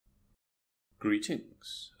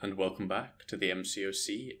Greetings, and welcome back to the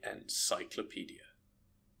MCOC Encyclopedia.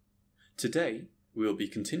 Today, we will be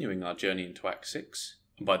continuing our journey into Act 6,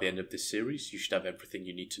 and by the end of this series, you should have everything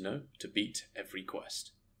you need to know to beat every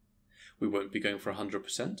quest. We won't be going for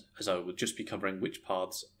 100%, as I will just be covering which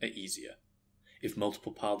paths are easier. If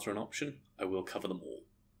multiple paths are an option, I will cover them all.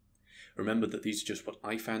 Remember that these are just what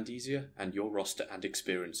I found easier, and your roster and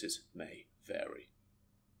experiences may vary.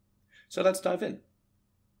 So let's dive in.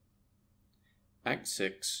 Act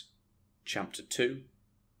 6, Chapter 2,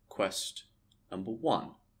 Quest number 1.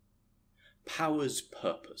 Power's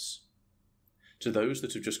Purpose. To those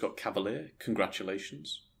that have just got Cavalier,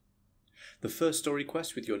 congratulations. The first story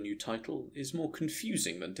quest with your new title is more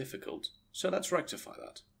confusing than difficult, so let's rectify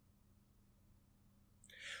that.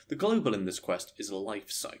 The global in this quest is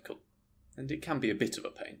Lifecycle, and it can be a bit of a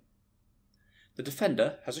pain. The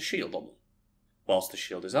defender has a shield on them. Whilst the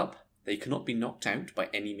shield is up, they cannot be knocked out by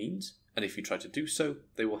any means, and if you try to do so,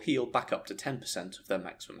 they will heal back up to 10% of their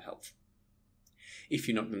maximum health. If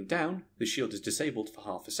you knock them down, the shield is disabled for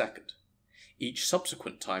half a second. Each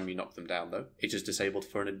subsequent time you knock them down, though, it is disabled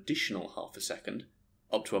for an additional half a second,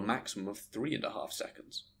 up to a maximum of 3.5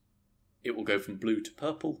 seconds. It will go from blue to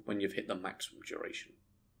purple when you've hit the maximum duration.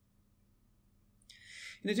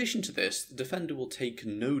 In addition to this, the defender will take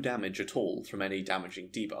no damage at all from any damaging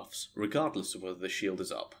debuffs, regardless of whether the shield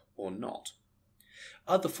is up or not.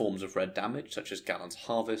 Other forms of red damage, such as Gallon's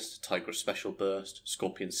Harvest, Tiger's Special Burst,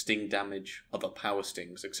 Scorpion's Sting damage, other power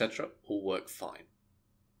stings, etc., all work fine.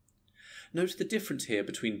 Note the difference here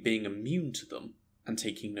between being immune to them and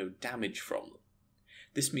taking no damage from them.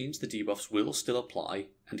 This means the debuffs will still apply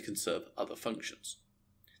and can serve other functions.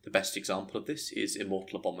 The best example of this is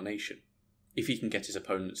Immortal Abomination. If he can get his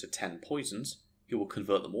opponent to 10 poisons, he will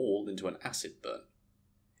convert them all into an acid burn.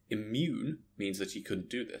 Immune means that he couldn't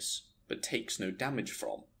do this, but takes no damage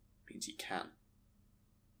from means he can.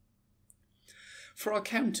 For our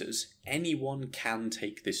counters, anyone can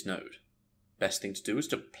take this node. Best thing to do is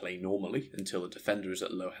to play normally until the defender is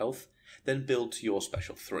at low health, then build to your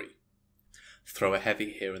special 3. Throw a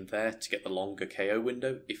heavy here and there to get the longer KO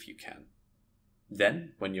window if you can.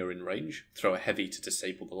 Then, when you're in range, throw a heavy to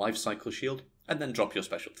disable the Lifecycle shield, and then drop your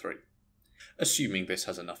special 3. Assuming this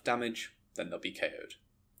has enough damage, then they'll be KO'd.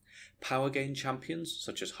 Power gain champions,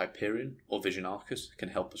 such as Hyperion or Vision Arcus, can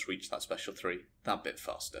help us reach that special 3 that bit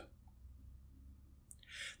faster.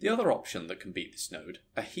 The other option that can beat this node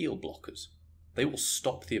are heal blockers. They will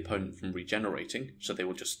stop the opponent from regenerating, so they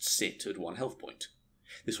will just sit at 1 health point.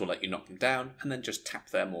 This will let you knock them down, and then just tap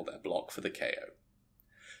them or their block for the KO.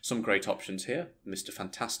 Some great options here: Mr.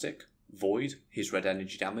 Fantastic, Void, his red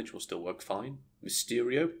energy damage will still work fine,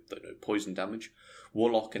 Mysterio, though no poison damage,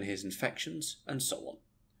 Warlock and his infections, and so on.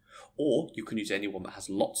 Or you can use anyone that has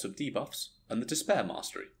lots of debuffs and the Despair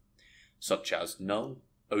Mastery, such as Null,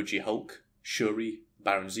 OG Hulk, Shuri,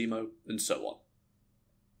 Baron Zemo, and so on.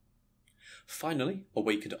 Finally,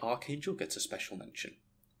 Awakened Archangel gets a special mention.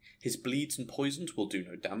 His bleeds and poisons will do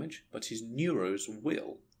no damage, but his neuros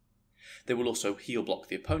will. They will also heal block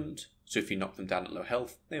the opponent, so if you knock them down at low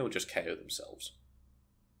health, they will just KO themselves.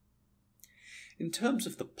 In terms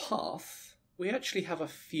of the path, we actually have a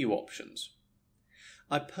few options.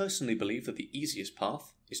 I personally believe that the easiest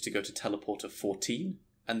path is to go to Teleporter 14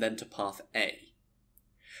 and then to Path A.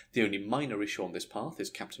 The only minor issue on this path is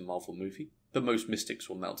Captain Marvel movie, but most mystics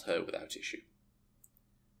will melt her without issue.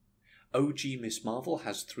 OG Miss Marvel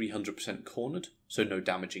has 300% cornered, so no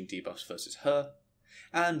damaging debuffs versus her,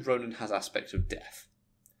 and Ronan has Aspect of Death.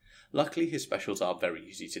 Luckily his specials are very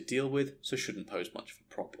easy to deal with, so shouldn't pose much of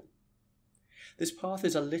a problem. This path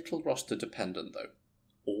is a little roster dependent though.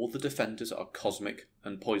 All the defenders are Cosmic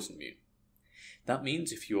and Poison immune. That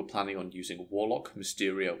means if you are planning on using Warlock,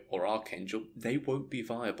 Mysterio or Archangel, they won't be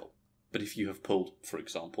viable. But if you have pulled, for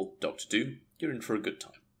example, Doctor Doom, you're in for a good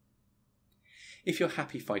time. If you're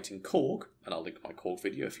happy fighting Korg, and I'll link my Korg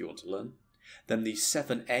video if you want to learn, then the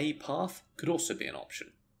 7A path could also be an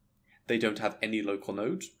option. They don't have any local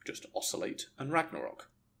nodes, just Oscillate and Ragnarok.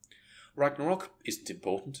 Ragnarok isn't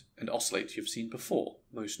important, and Oscillate you've seen before,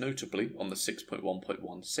 most notably on the 6.1.1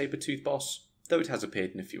 Sabretooth boss, though it has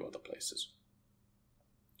appeared in a few other places.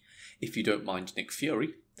 If you don't mind Nick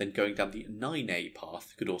Fury, then going down the 9A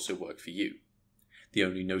path could also work for you. The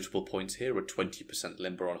only notable points here are 20%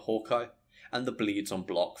 Limber on Hawkeye, and the bleeds on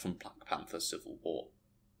block from Black Panther Civil War.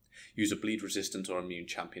 Use a bleed resistant or immune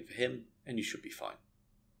champion for him, and you should be fine.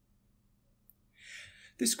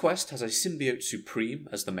 This quest has a Symbiote Supreme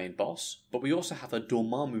as the main boss, but we also have a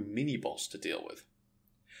Dormammu mini-boss to deal with.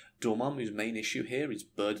 Dormammu's main issue here is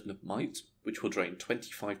Burden of Might, which will drain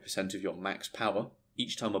 25% of your max power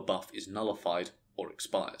each time a buff is nullified or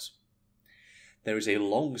expires. There is a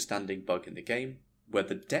long-standing bug in the game where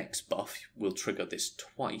the Dex buff will trigger this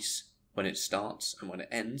twice when it starts and when it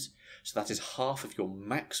ends, so that is half of your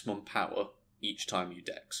maximum power each time you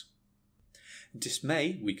Dex.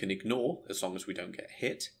 Dismay we can ignore as long as we don't get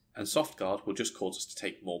hit, and Soft Guard will just cause us to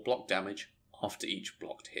take more block damage after each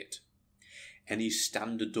blocked hit. Any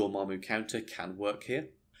standard Dormammu counter can work here.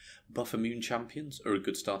 Buff immune champions are a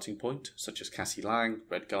good starting point, such as Cassie Lang,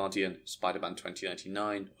 Red Guardian, Spider-Man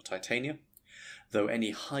 2099 or Titania, though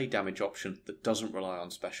any high damage option that doesn't rely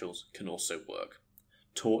on specials can also work.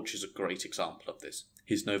 Torch is a great example of this.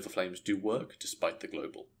 His Nova Flames do work despite the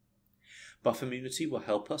global. Buff immunity will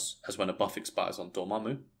help us, as when a buff expires on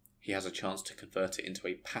Dormammu, he has a chance to convert it into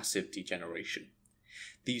a passive degeneration.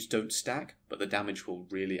 These don't stack, but the damage will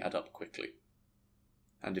really add up quickly.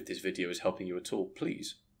 And if this video is helping you at all,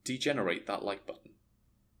 please degenerate that like button.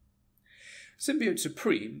 Symbiote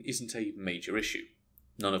Supreme isn't a major issue.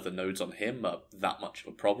 None of the nodes on him are that much of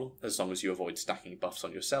a problem, as long as you avoid stacking buffs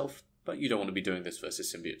on yourself, but you don't want to be doing this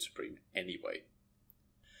versus Symbiote Supreme anyway.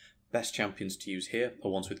 Best champions to use here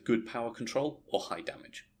are ones with good power control or high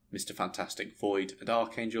damage. Mr. Fantastic, Void and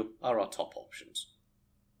Archangel are our top options.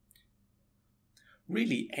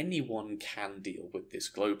 Really, anyone can deal with this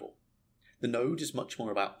global. The node is much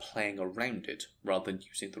more about playing around it rather than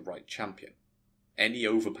using the right champion. Any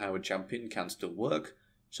overpowered champion can still work,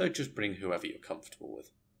 so just bring whoever you're comfortable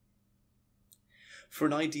with. For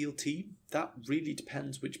an ideal team, that really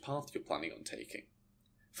depends which path you're planning on taking.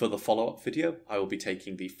 For the follow-up video, I will be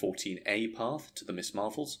taking the 14A path to the Miss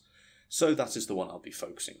Marvels, so that is the one I'll be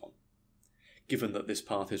focusing on. Given that this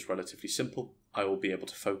path is relatively simple, I will be able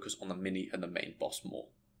to focus on the mini and the main boss more.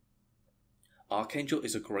 Archangel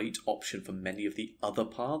is a great option for many of the other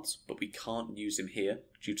paths, but we can't use him here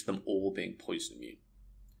due to them all being poison immune.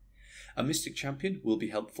 A Mystic Champion will be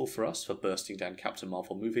helpful for us for bursting down Captain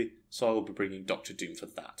Marvel movie, so I will be bringing Dr. Doom for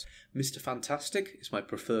that. Mr. Fantastic is my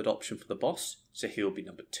preferred option for the boss, so he'll be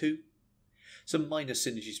number 2. Some minor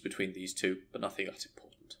synergies between these two, but nothing that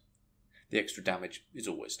important. The extra damage is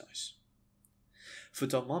always nice. For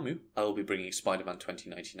Dormammu, I will be bringing Spider-Man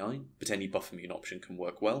 2099, but any buff immune option can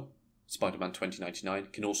work well. Spider-Man 2099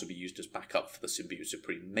 can also be used as backup for the Symbiote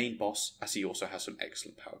Supreme main boss, as he also has some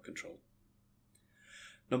excellent power control.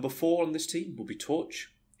 Number 4 on this team will be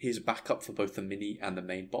Torch. He is a backup for both the mini and the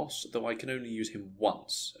main boss, though I can only use him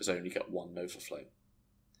once, as I only get one Nova Flame.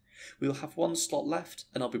 We will have one slot left,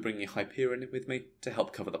 and I'll be bringing Hyperion with me to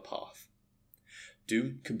help cover the path.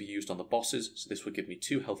 Doom can be used on the bosses, so this will give me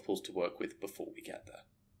 2 health pools to work with before we get there.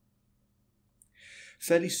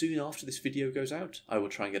 Fairly soon after this video goes out, I will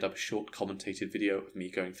try and get up a short commentated video of me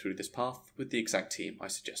going through this path with the exact team I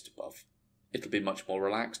suggest above. It'll be much more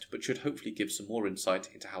relaxed, but should hopefully give some more insight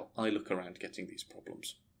into how I look around getting these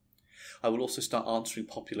problems. I will also start answering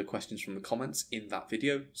popular questions from the comments in that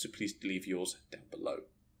video, so please leave yours down below.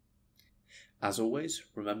 As always,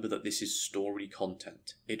 remember that this is story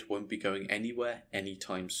content. It won't be going anywhere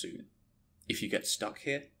anytime soon. If you get stuck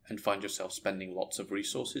here and find yourself spending lots of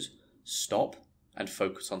resources, stop and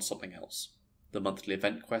focus on something else. The monthly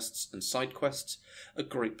event quests and side quests are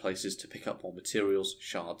great places to pick up more materials,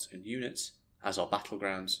 shards and units, as are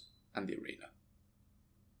battlegrounds and the arena.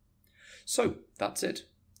 So, that's it.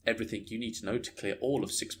 Everything you need to know to clear all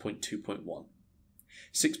of 6.2.1.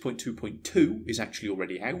 6.2.2 is actually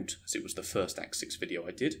already out, as it was the first Act 6 video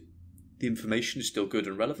I did. The information is still good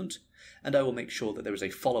and relevant, and I will make sure that there is a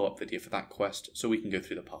follow-up video for that quest so we can go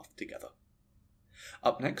through the path together.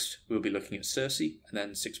 Up next, we'll be looking at Cersei, and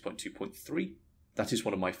then 6.2.3. That is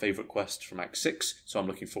one of my favourite quests from Act 6, so I'm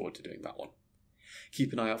looking forward to doing that one.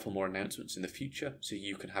 Keep an eye out for more announcements in the future, so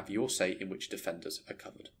you can have your say in which defenders are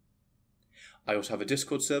covered. I also have a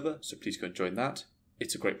Discord server, so please go and join that.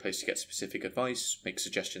 It's a great place to get specific advice, make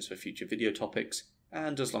suggestions for future video topics,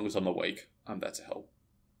 and as long as I'm awake, I'm there to help.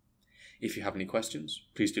 If you have any questions,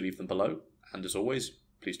 please do leave them below, and as always,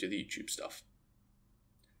 please do the YouTube stuff.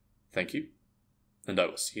 Thank you, and I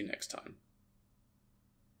will see you next time.